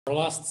Our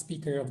last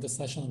speaker of the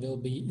session will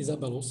be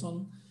Isabel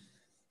Uson.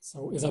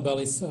 So Isabel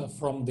is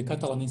from the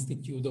Catalan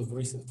Institute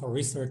for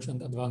Research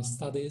and Advanced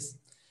Studies.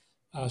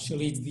 She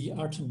leads the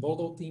Arch and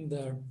Bordeaux team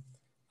there.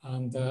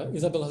 And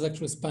Isabel has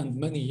actually spent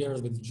many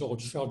years with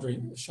George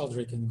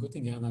Sheldrick in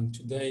Göttingen, and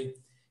today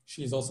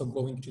she's also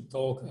going to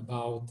talk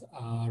about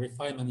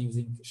refinement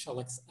using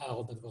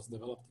SHELXL that was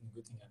developed in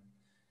Göttingen.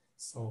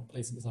 So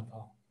please,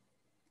 Isabel.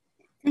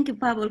 Thank you,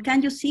 Pavel.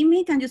 Can you see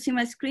me? Can you see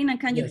my screen, and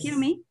can you hear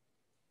me?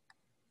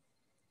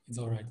 It's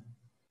all right.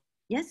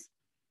 Yes.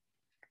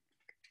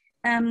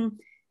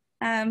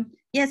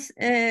 Yes,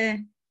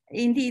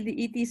 indeed,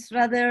 it is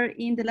rather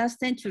in the last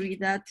century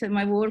that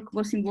my work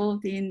was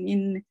involved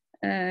in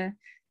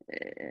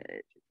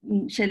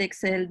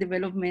SHELXL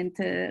development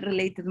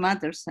related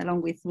matters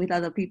along with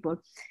other people.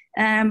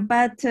 Thank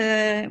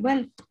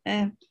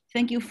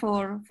you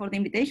for the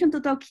invitation to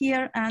talk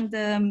here.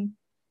 And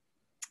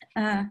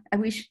I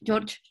wish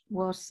George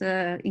was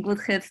in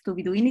good health to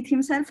be doing it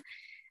himself.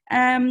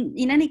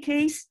 In any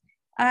case,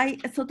 I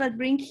thought I'd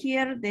bring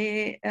here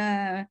the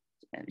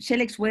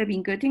SHELX web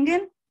in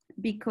Göttingen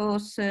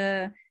because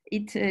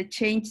it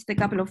changed a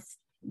couple of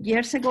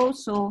years ago.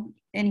 So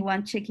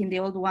anyone checking the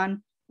old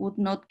one would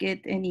not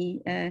get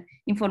any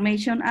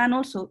information. And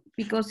also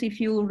because if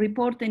you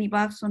report any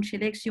bugs on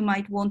SHELX, you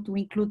might want to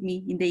include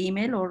me in the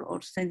email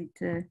or send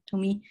it to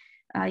me.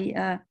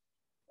 I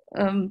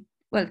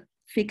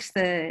fixed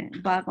the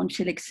bug on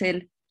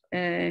SHELXL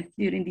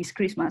during this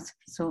Christmas.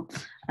 So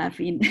I've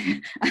been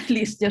at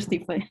least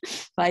justified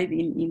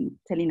in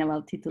telling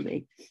about it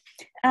today.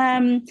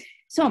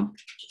 So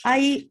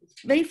I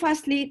very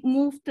fastly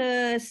moved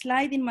a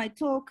slide in my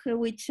talk,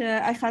 which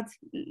I had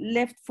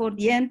left for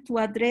the end to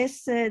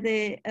address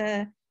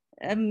the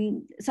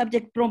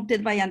subject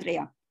prompted by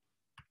Andrea.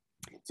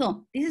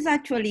 So this is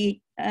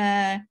actually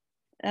a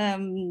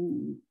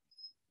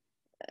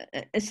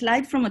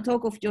slide from a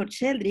talk of George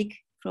Sheldrick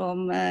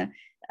from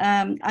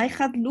I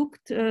had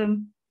looked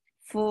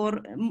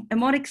for a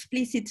more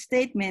explicit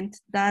statement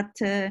that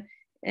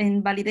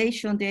in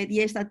validation, the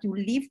idea is that you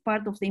leave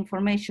part of the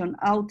information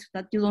out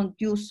that you don't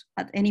use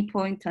at any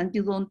point, and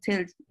you don't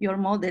tell your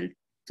model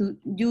to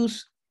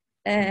use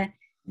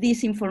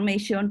this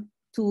information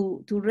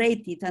to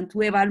rate it and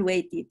to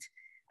evaluate it.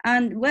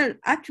 And well,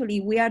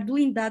 actually, we are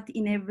doing that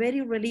in a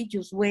very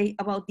religious way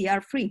about the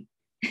R3.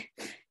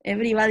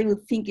 Everybody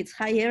would think it's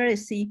high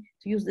heresy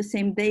to use the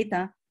same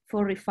data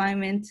for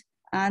refinement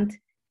and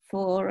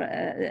for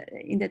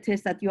in the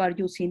test that you are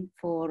using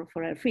for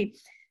R3.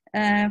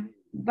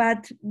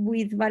 But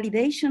with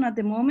validation at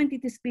the moment,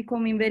 it is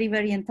becoming very,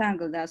 very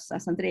entangled, as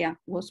Andrea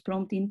was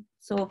prompting.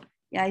 So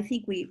yeah, I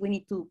think we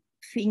need to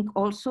think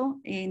also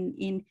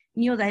in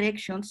new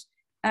directions.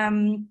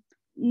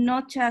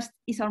 Not just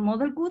is our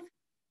model good,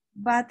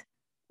 but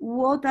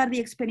what are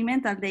the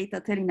experimental data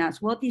telling us?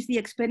 What is the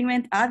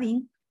experiment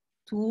adding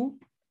to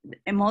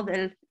a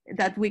model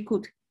that we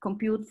could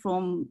compute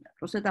from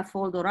Rosetta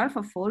fold or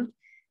AlphaFold?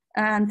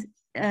 And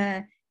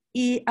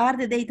are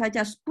the data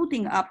just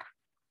putting up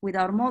with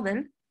our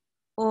model,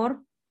 or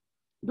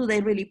do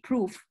they really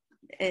prove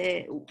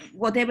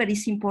whatever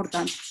is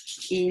important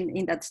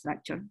in that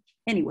structure?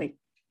 Anyway,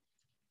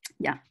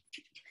 yeah.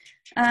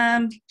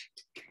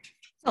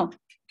 So,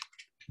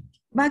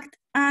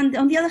 and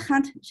on the other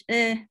hand,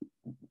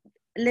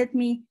 let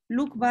me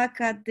look back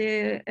at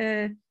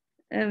the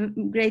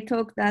great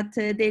talk that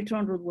Dave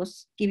Tronrud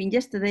was giving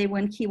yesterday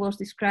when he was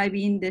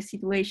describing the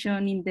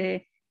situation in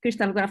the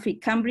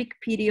crystallographic Cambric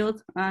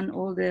period and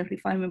all the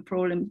refinement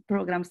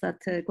programs that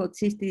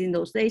coexisted in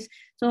those days.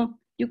 So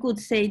you could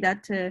say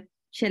that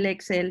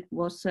SHELXL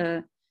was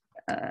a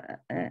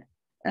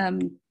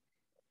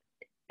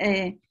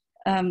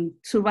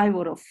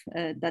survivor of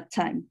that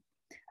time.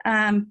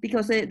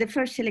 Because the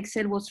first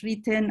SHELXL was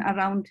written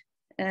around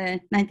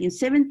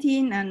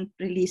 1917 and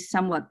released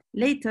somewhat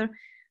later.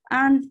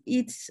 And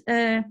it's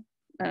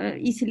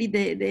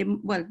easily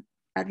well,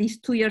 at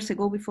least 2 years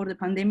ago before the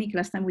pandemic,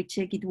 last time we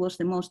checked, it was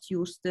the most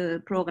used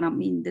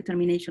program in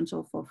determinations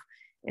of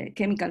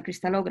chemical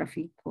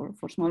crystallography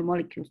for small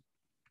molecules.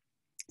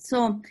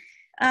 So,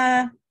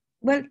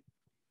 well,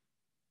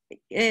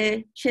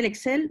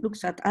 SHELXL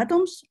looks at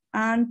atoms,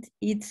 and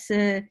it's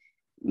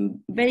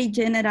very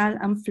general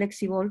and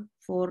flexible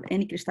for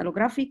any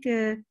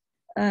crystallographic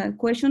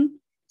question.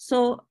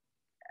 So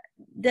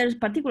there's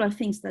particular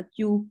things that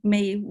you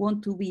may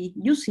want to be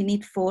using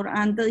it for,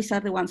 and these are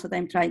the ones that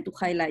I'm trying to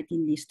highlight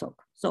in this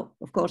talk. So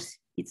of course,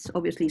 it's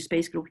obviously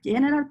space group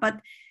general,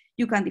 but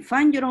you can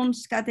define your own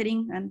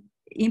scattering and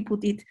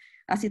input it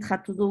as it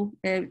had to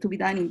be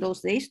done in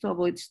those days to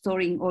avoid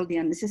storing all the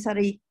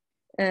unnecessary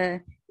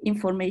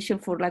information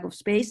for lack of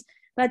space.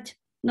 But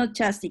not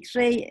just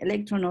X-ray,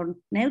 electron or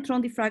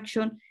neutron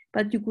diffraction,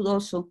 but you could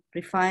also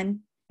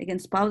refine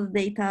against powder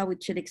data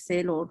with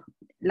SHELXL or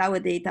lower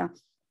data.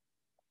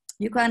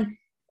 You can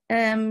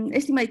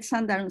estimate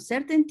standard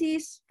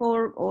uncertainties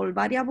for all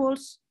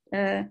variables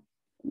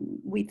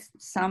with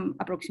some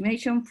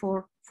approximation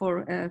for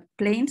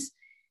planes.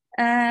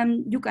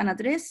 You can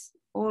address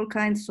all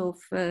kinds of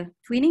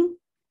twinning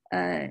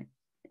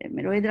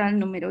merohedral,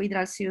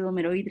 non-merohedral,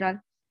 pseudo-merohedral.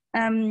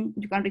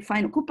 You can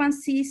refine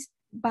occupancies,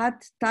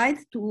 but tied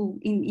to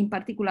in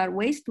particular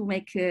ways to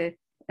make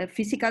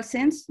physical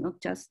sense, not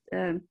just,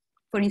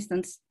 for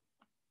instance,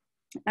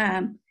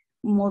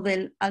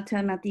 model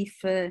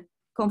alternative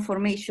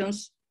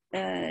conformations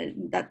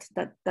that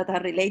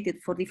are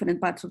related for different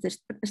parts of the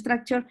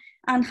structure,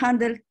 and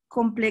handle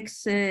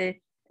complex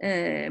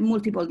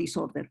multiple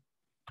disorder.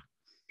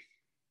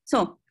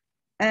 So,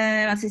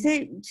 as I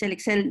say,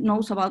 SHELXL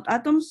knows about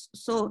atoms.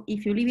 So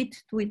if you leave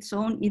it to its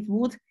own, it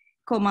would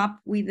come up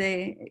with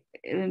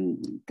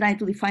trying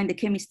to define the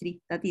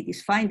chemistry that it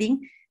is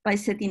finding by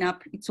setting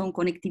up its own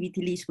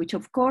connectivity list, which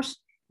of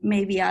course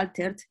may be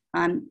altered.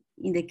 And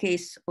in the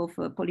case of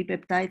a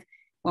polypeptide,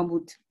 one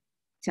would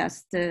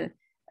just have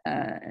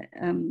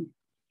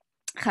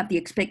the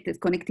expected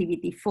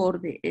connectivity for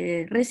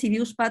the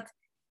residues, but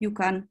you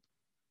can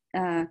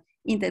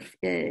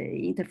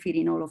interfere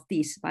in all of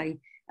this by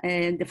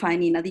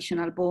defining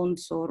additional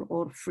bonds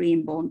or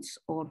freeing bonds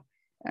or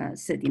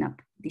setting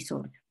up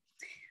disorder.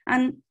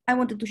 And I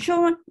wanted to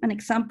show an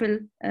example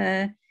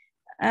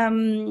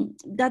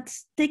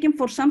that's taken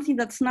for something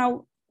that's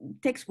now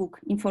textbook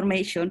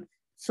information.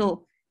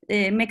 So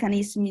the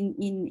mechanism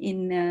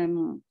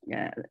in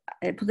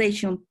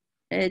potassium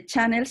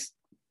channels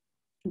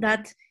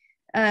that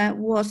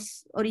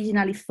was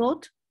originally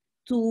thought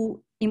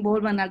to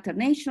involve an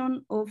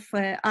alternation of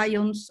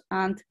ions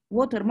and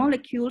water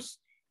molecules,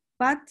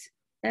 but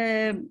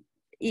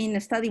in a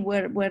study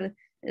where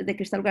the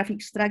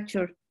crystallographic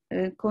structure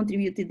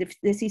contributed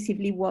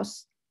decisively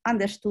was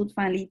understood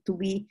finally to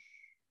be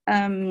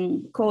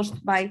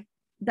caused by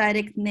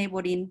direct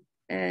neighboring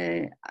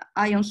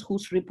ions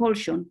whose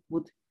repulsion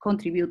would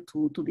contribute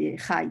to the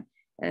high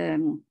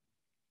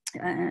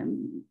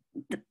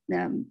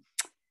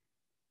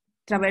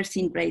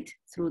traversing rate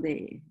through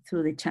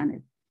the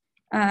channel.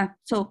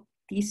 So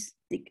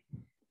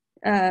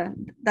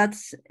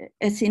that's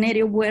a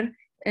scenario where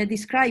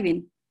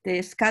describing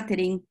the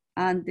scattering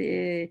and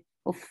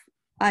of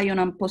ion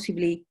and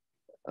possibly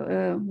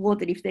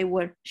water if they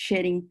were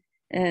sharing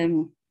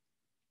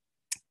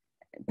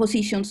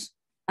positions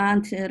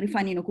and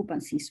refining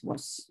occupancies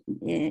was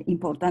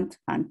important,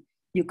 and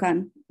you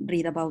can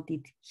read about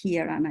it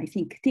here. And I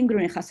think Tim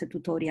Grune has a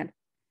tutorial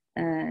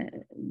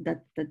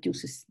that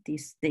uses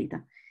this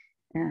data.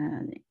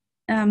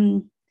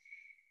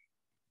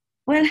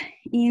 Well,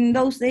 in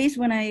those days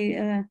when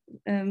I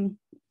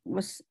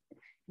was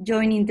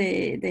joining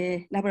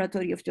the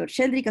laboratory of George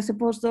Sheldrick as a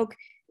postdoc,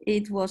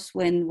 it was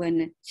when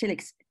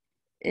SHELX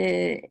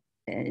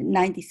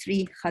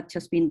 93 had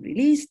just been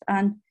released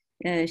and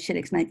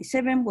SHELX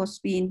 97 was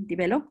being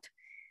developed.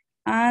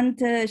 And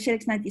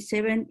SHELX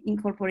 97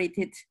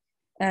 incorporated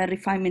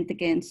refinement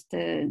against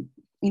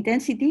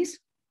intensities.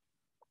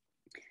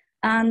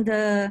 And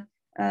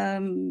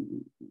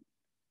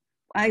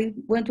I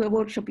went to a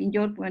workshop in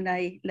York when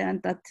I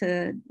learned that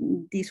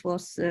this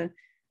was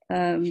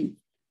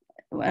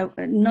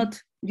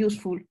not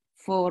useful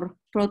for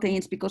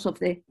proteins because of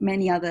the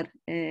many other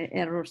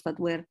errors that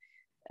were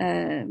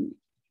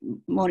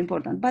more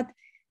important. But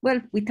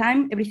well, with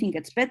time, everything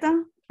gets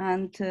better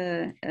and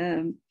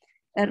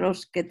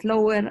errors get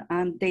lower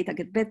and data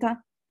get better.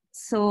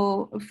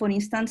 So for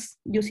instance,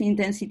 using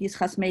intensities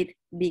has made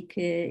big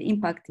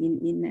impact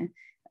in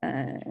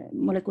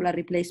molecular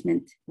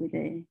replacement with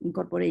the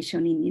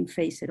incorporation in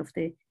phaser of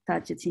the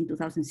targets in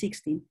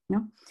 2016.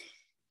 No?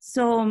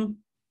 So,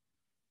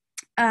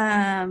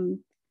 and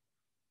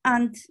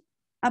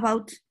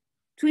about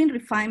twin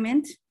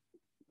refinement,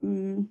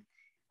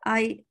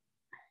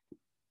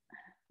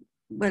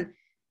 well,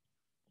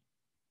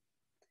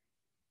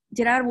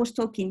 Gerard was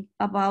talking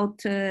about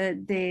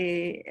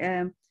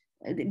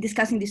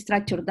discussing the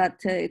structure that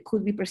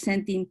could be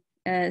presenting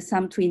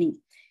some twinning.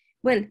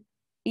 Well,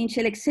 in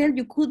SHELXL,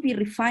 you could be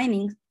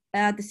refining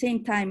at the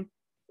same time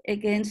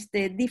against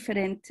the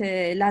different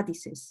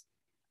lattices.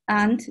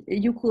 And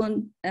you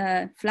could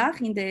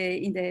flag in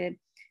the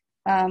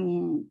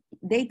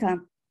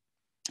data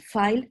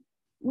file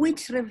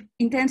which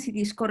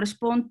intensities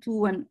correspond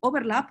to an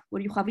overlap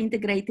where you have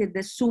integrated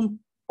the sum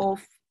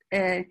of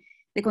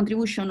the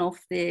contribution of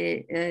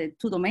the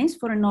two domains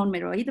for a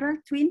non-merohedral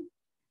twin,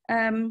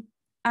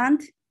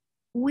 and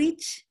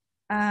which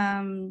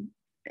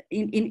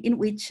in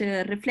which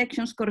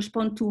reflections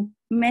correspond to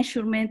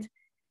measurement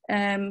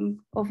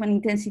of an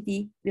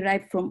intensity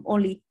derived from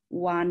only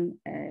one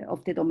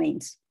of the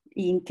domains,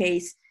 in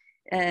case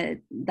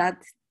that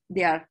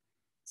they are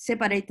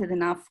separated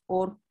enough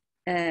or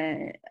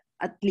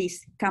at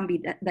least can be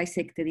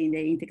dissected in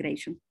the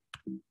integration.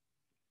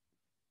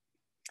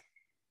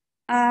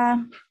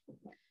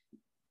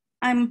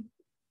 I'm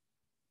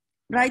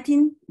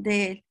writing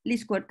the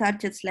least square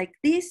targets like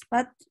this,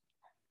 but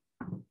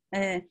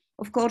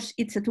of course,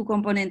 it's a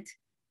two-component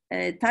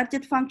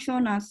target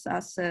function as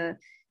the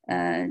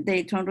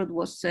electron route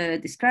was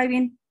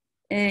describing,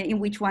 in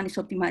which one is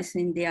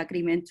optimizing the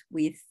agreement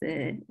with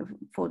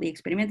for the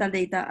experimental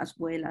data as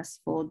well as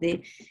for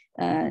the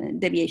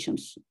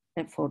deviations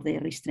for the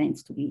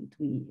restraints to be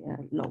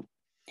low.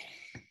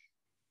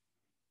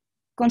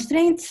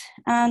 constraints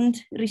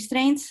and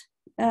restraints.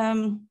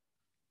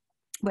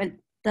 Well,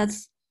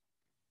 that's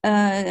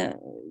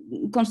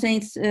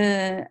constraints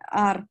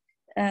are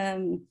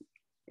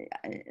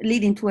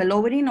leading to a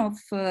lowering of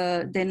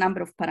the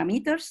number of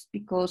parameters,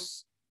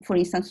 because, for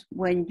instance,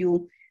 when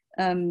you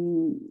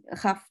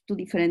have two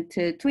different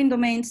twin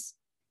domains,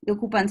 the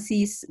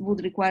occupancies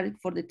would require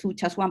for the two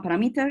just one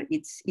parameter.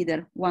 It's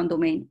either one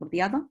domain or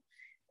the other.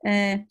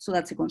 So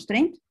that's a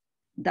constraint,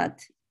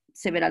 that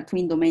several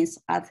twin domains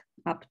add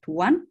up to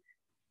one.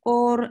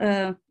 Or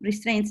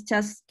restraints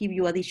just give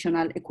you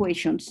additional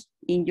equations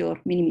in your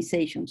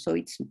minimization. So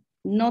it's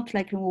not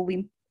like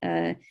removing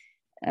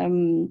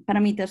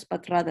parameters,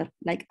 but rather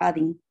like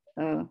adding,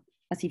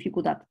 as if you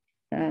could add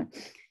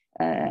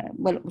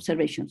well,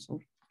 observations, or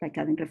like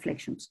adding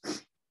reflections.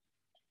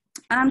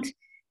 And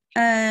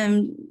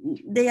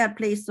they are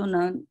placed on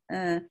a,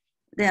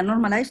 they are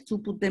normalized to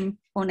put them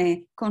on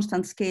a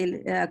constant scale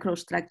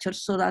across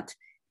structures, so that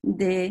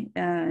the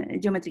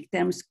geometric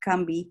terms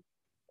can be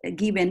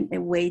given a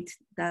weight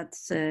that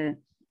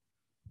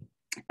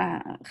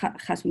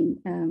has been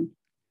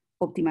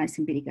optimized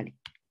empirically.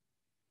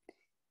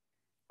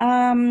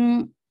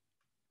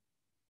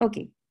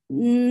 Okay,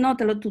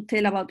 not a lot to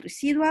tell about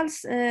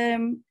residuals,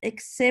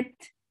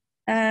 except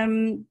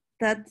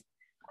that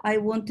I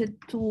wanted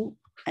to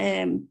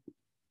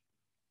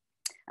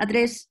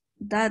address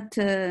that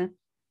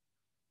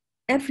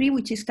R3,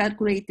 which is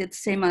calculated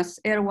same as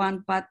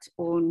R1, but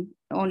on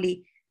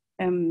only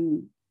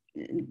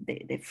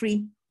the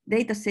free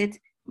data set,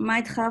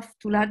 might have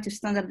too large a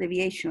standard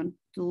deviation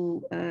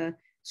to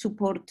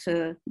support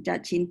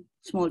judging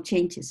small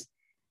changes.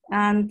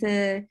 And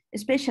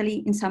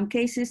especially in some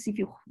cases, if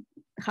you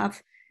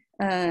have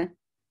a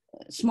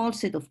small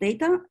set of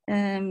data,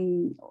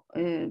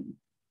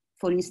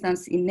 for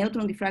instance, in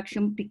neutron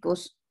diffraction,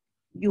 because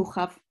you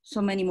have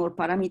so many more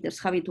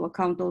parameters having to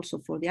account also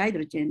for the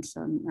hydrogens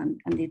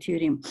and the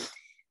deuterium.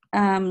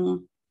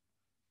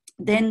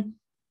 Then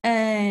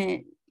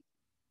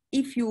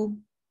if you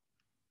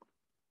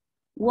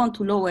want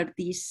to lower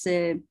this,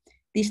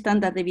 this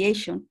standard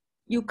deviation,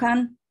 you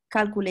can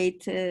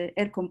calculate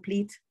R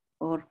complete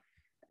or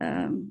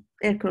R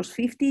cross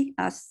 50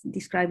 as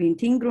described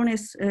in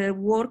Grune's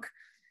work.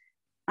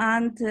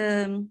 And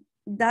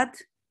that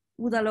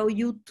would allow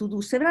you to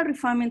do several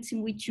refinements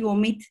in which you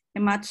omit a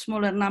much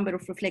smaller number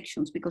of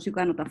reflections, because you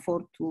cannot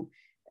afford to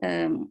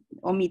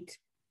omit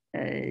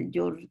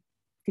your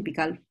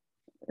typical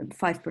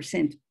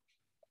 5%.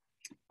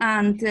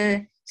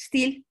 And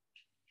still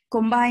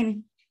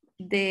combine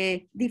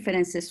the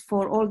differences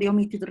for all the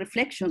omitted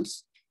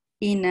reflections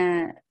in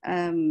a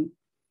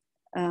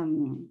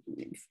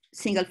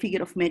single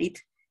figure of merit,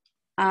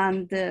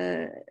 and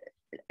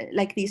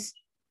like this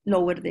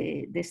lower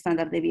the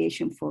standard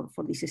deviation for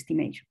this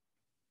estimation.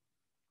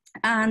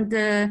 And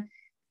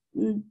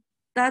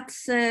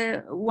that's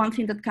one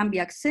thing that can be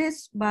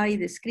accessed by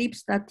the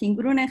scripts that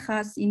Grune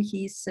has in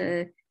his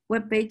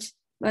webpage,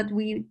 but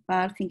we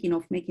are thinking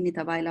of making it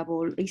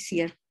available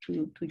easier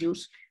to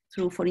use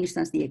through, for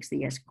instance, the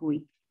XDS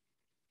GUI.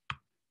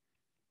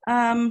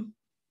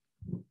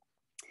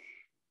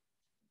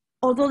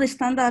 Although the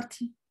standard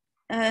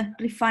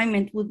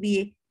refinement would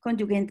be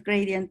conjugate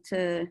gradient,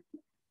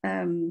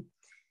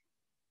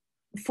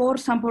 for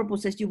some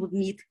purposes you would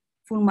need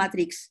full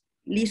matrix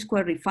least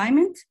square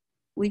refinement,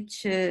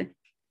 which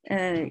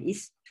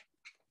is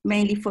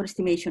mainly for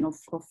estimation of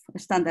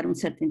standard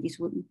uncertainties,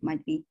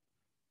 might be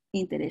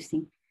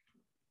interesting.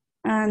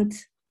 And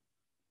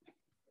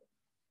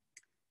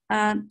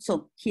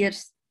so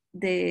here's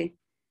the,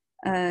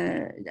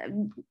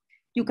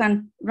 you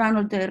can run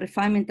all the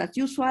refinement as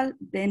usual,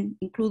 then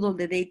include all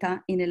the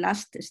data in a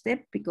last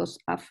step, because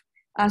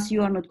as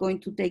you are not going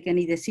to take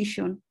any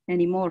decision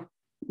anymore,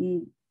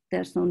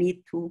 there's no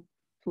need to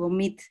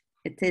omit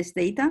a test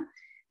data,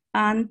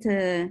 and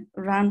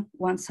run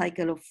one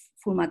cycle of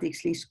full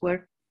matrix least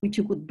square, which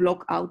you could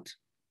block out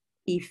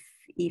if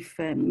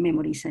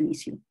memory is an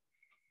issue.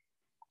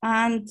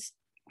 And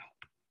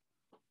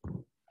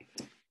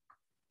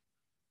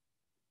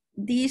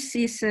this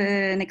is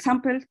an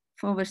example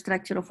of a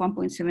structure of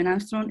 1.7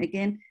 angstrom.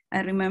 Again,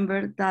 I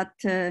remember that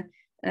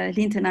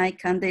Linton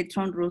Eyck and Dave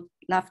Tronroth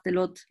laughed a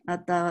lot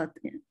at that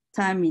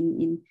time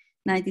in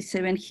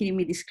 97, hearing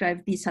me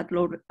describe this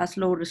as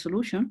low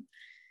resolution.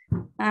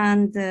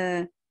 And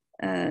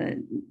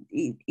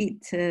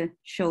it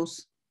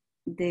shows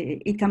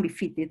it can be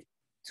fitted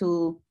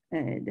to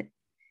the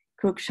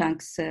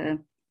Cruikshank's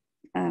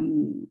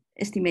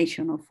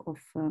estimation of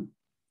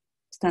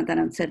standard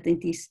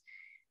uncertainties.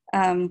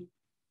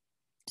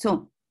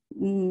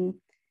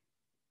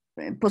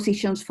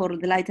 Positions for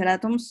the lighter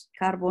atoms,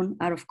 carbon,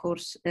 are of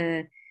course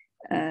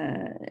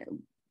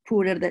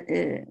poorer,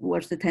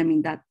 worse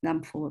determined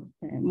than for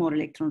more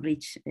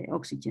electron-rich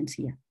oxygens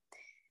here.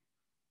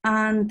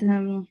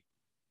 And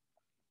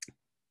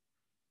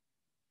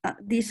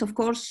this, of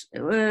course,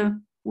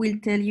 will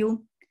tell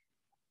you,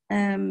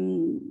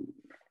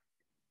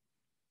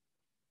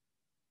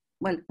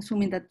 well,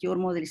 assuming that your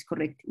model is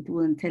correct, it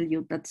wouldn't tell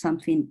you that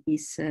something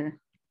is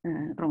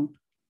wrong.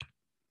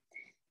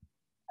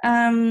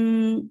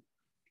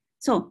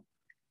 So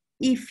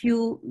if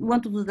you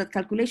want to do that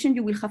calculation,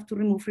 you will have to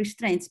remove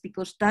restraints,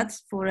 because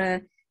that's for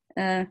a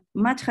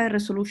much higher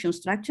resolution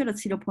structure at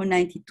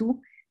 0.92.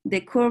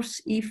 The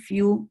curves, if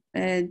you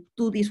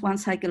do this one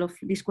cycle of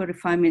least square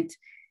refinement,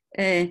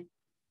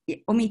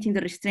 omitting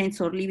the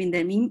restraints or leaving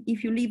them in,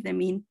 if you leave them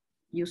in,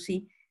 you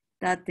see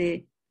that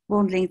the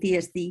bond length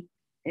ESD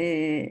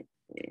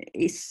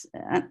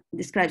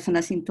describes an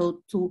asymptote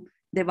to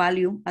the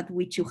value at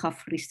which you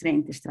have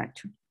restrained the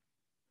structure.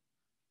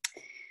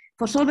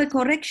 For solver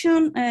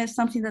correction,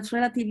 something that's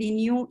relatively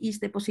new is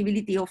the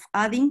possibility of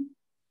adding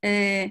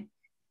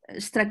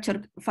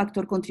structure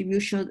factor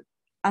contribution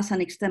as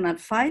an external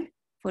file,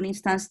 for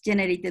instance,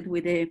 generated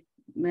with a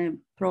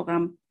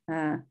program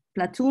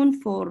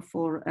Platoon from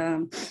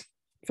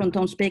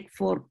Tom Speck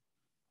for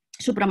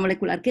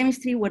supramolecular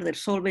chemistry, where the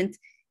solvent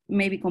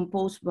may be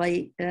composed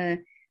by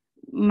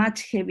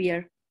much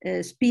heavier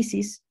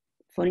species,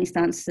 for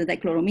instance,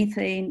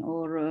 dichloromethane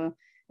or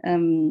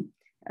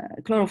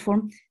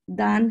chloroform,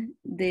 than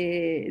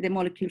the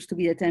molecules to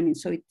be determined.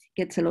 So it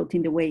gets a lot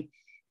in the way.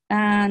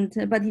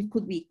 But it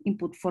could be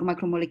input for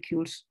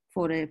macromolecules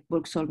for a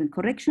bulk solvent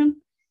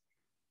correction.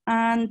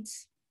 And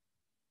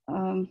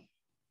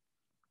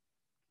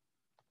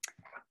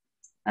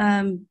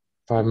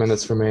 5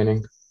 minutes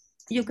remaining.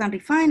 You can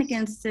refine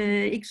against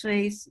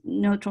X-rays,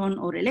 neutron,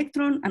 or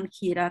electron, and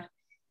here are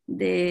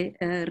the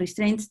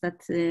restraints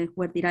that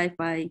were derived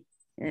by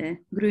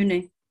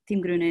Grüne,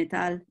 Tim Grüne et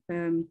al.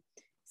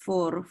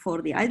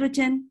 For the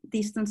hydrogen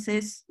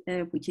distances,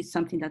 which is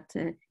something that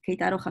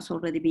Keitaro has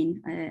already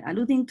been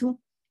alluding to.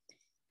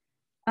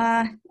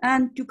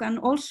 And you can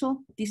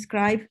also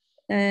describe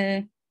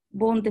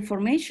bond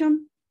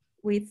deformation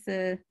with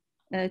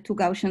two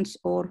Gaussians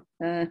or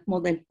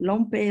model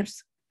lone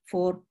pairs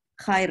for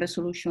high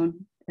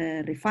resolution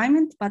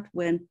refinement, but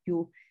when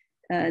you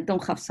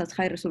don't have such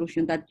high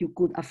resolution that you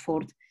could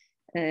afford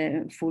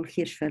full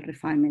Hirschfeld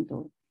refinement.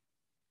 Or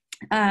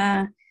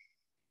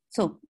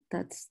so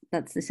that's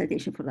the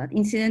citation for that.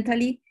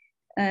 Incidentally,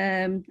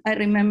 I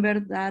remember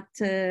that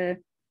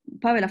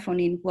Pavel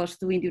Afonin was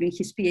doing during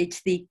his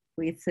PhD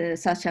with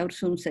Sasha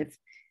Ursuntsev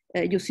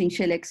using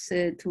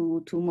SHELX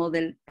to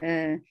model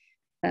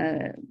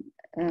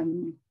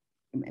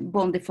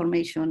bond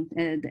deformation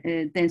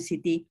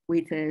density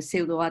with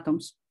pseudo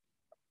atoms.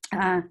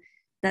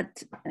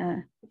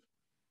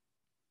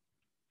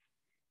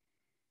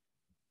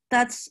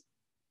 That's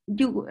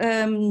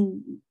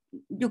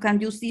you can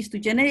use this to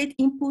generate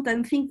input. I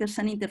don't think there's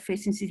an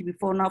interface in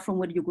CCP4 now from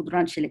where you could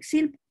run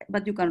SHELXL,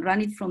 but you can run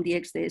it from the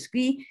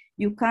XDSG.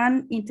 You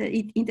can,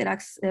 it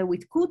interacts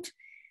with CUT,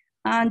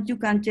 and you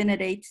can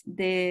generate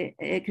the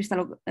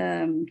crystal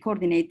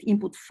coordinate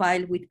input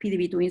file with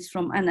PDB twins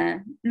from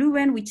Anna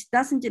Leuven, which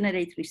doesn't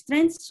generate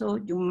restraints. So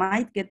you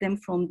might get them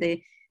from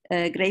the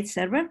grade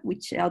server,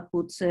 which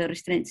outputs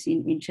restraints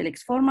in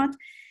SHELX format.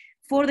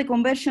 For the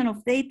conversion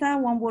of data,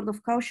 one word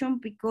of caution,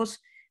 because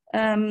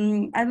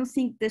I don't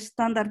think the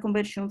standard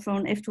conversion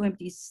from F to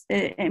empty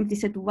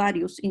set to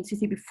various in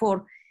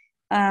CCP4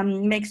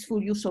 makes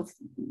full use of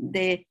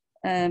the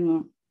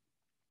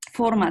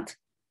format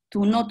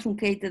to not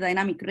truncate the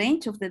dynamic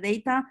range of the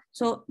data.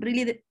 So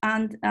really,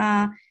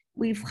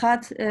 we've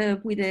had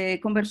with the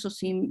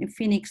conversos in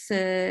Phoenix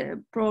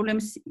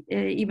problems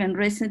even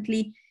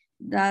recently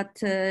that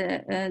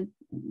they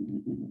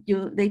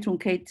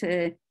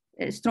truncate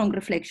strong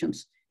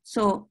reflections.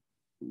 So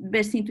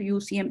best thing to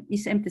use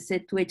is empty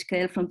set to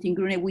HKL from Tim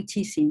Grüne, which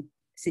is in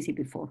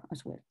CCP4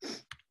 as well.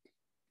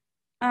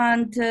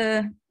 And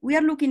we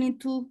are looking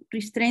into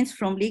restraints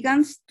from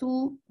ligands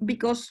too,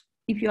 because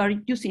if you are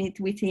using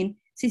it within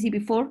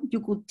CCP4, you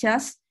could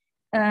just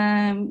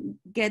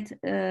get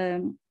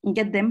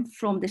them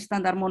from the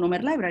standard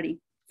monomer library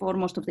for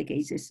most of the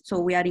cases. So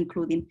we are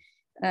including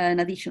an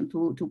addition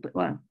to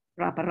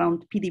wrap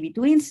around PDB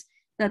twins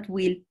that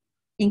will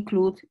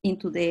include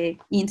into the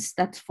ints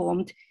that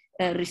formed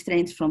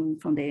restraints from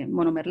the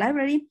monomer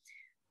library.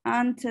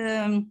 And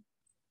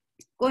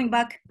going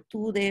back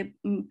to the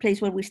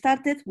place where we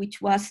started,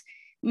 which was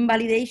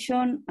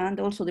validation, and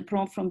also the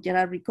prompt from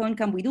Gerard Ricon,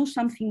 can we do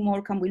something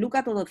more? Can we look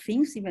at other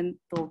things, even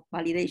though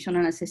validation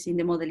and assessing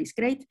the model is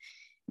great?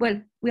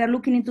 Well, we are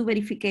looking into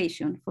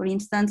verification. For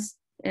instance,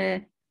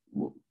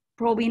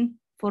 probing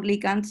for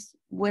ligands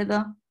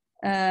whether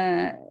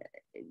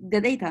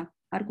the data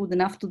are good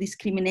enough to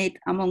discriminate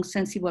among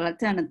sensible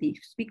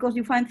alternatives, because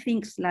you find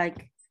things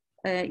like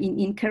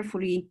in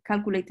carefully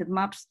calculated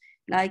maps,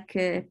 like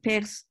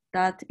pairs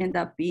that end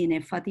up being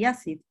a fatty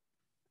acid.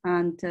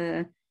 And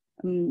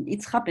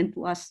it's happened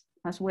to us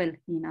as well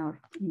in our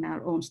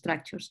own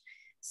structures.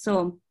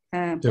 So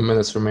 2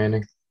 minutes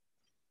remaining.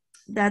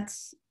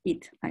 That's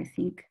it, I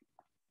think.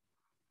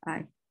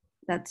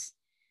 That's,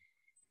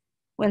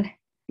 well, a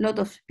lot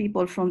of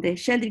people from the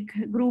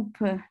Sheldrick group,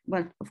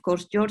 well, of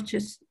course,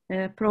 George's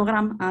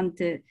program, and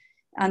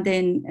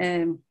then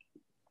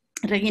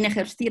Regine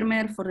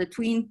Herbst-Stiermer for the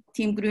twin,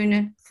 Tim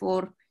Grüne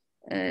for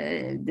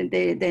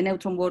the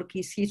neutron work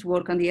is his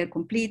work, and they are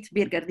complete.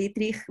 Birger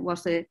Dietrich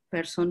was the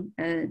person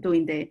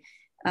doing the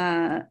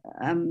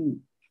Lone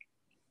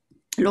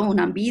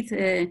and Beat,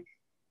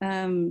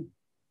 and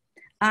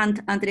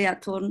Andrea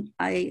Thorn.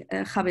 I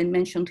haven't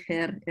mentioned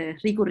her.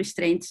 Rico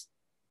Restraints,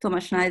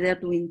 Thomas Schneider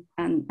doing,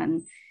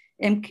 and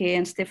MK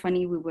and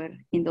Stephanie, we were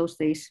in those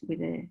days with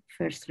the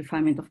first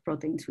refinement of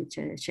proteins with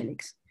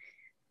SHELX.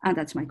 And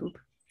that's my group.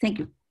 Thank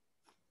you.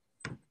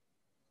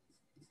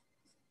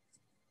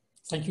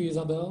 Thank you,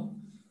 Isabel.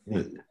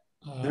 Yes.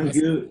 Thank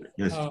you.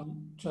 Yes.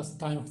 Just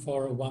time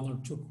for one or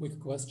two quick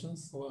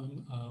questions. So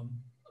I'm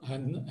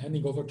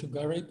handing over to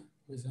Garrett.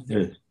 Yes.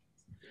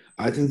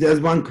 I think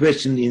there's one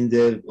question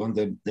on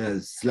the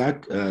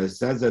Slack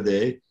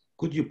Saturday.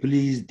 Could you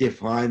please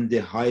define the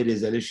high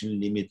resolution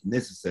limit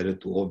necessary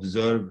to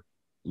observe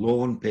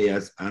lone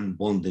pairs and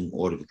bonding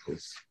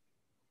orbitals?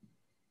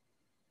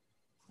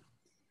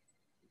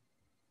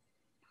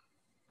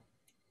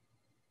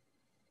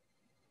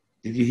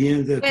 Did you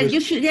hear the question?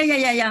 You should,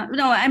 yeah.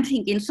 No, I'm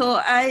thinking. So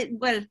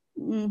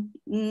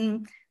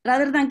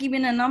rather than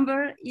giving a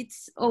number,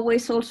 it's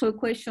always also a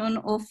question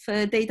of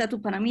data to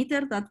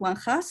parameter that one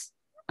has,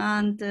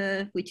 and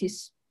which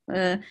is,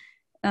 but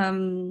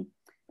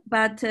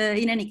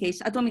in any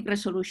case, atomic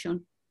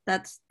resolution.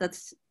 That's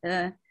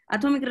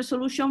atomic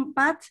resolution,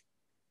 but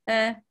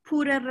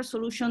poorer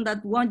resolution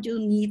that what you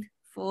need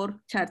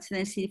for charge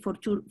density, for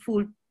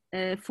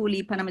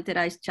fully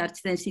parameterized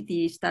charge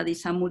density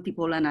studies and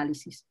multiple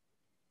analysis.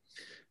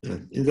 Yeah,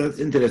 that's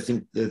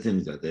interesting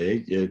thing that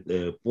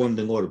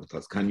bonding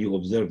orbitals, can you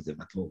observe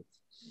them at all?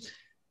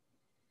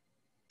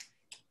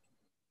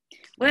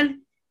 Well,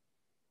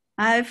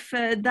 I've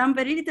done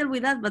very little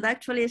with that, but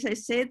actually, as I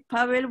said,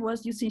 Pavel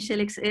was using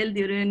SHELXL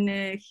during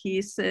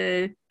his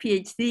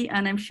PhD,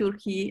 and I'm sure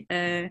he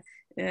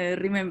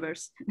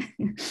remembers.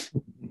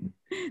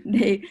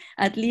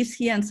 At least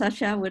he and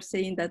Sasha were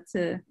saying that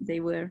they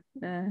were,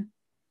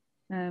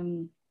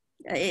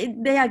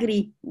 they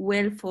agree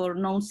well for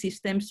known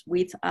systems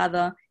with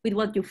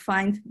what you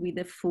find with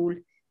the full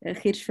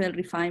Hirschfeld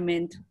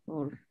refinement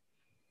or.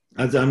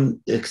 As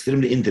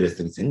extremely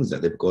interesting things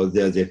that because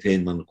there's a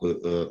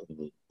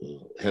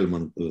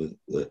Feynman-Hellman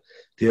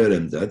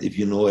theorem that if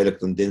you know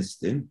electron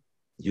density,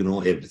 you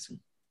know everything.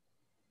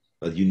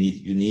 But you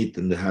need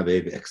to have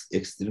a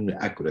extremely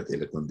accurate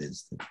electron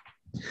density.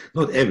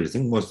 Not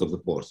everything, most of the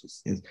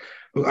forces.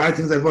 I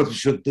think that what we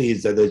should do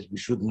is that we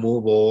should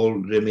move all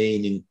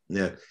remaining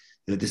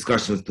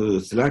discussions to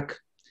Slack.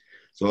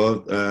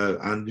 So,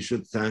 and we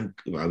should thank,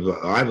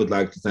 I would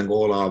like to thank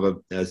all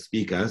our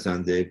speakers,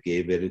 and they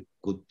gave very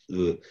good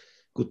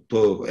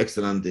talk,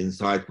 excellent,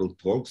 insightful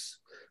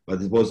talks.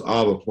 But it was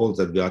our fault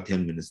that we are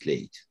 10 minutes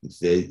late. It's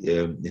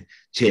the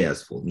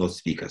chair's fault, not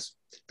speakers.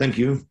 Thank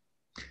you.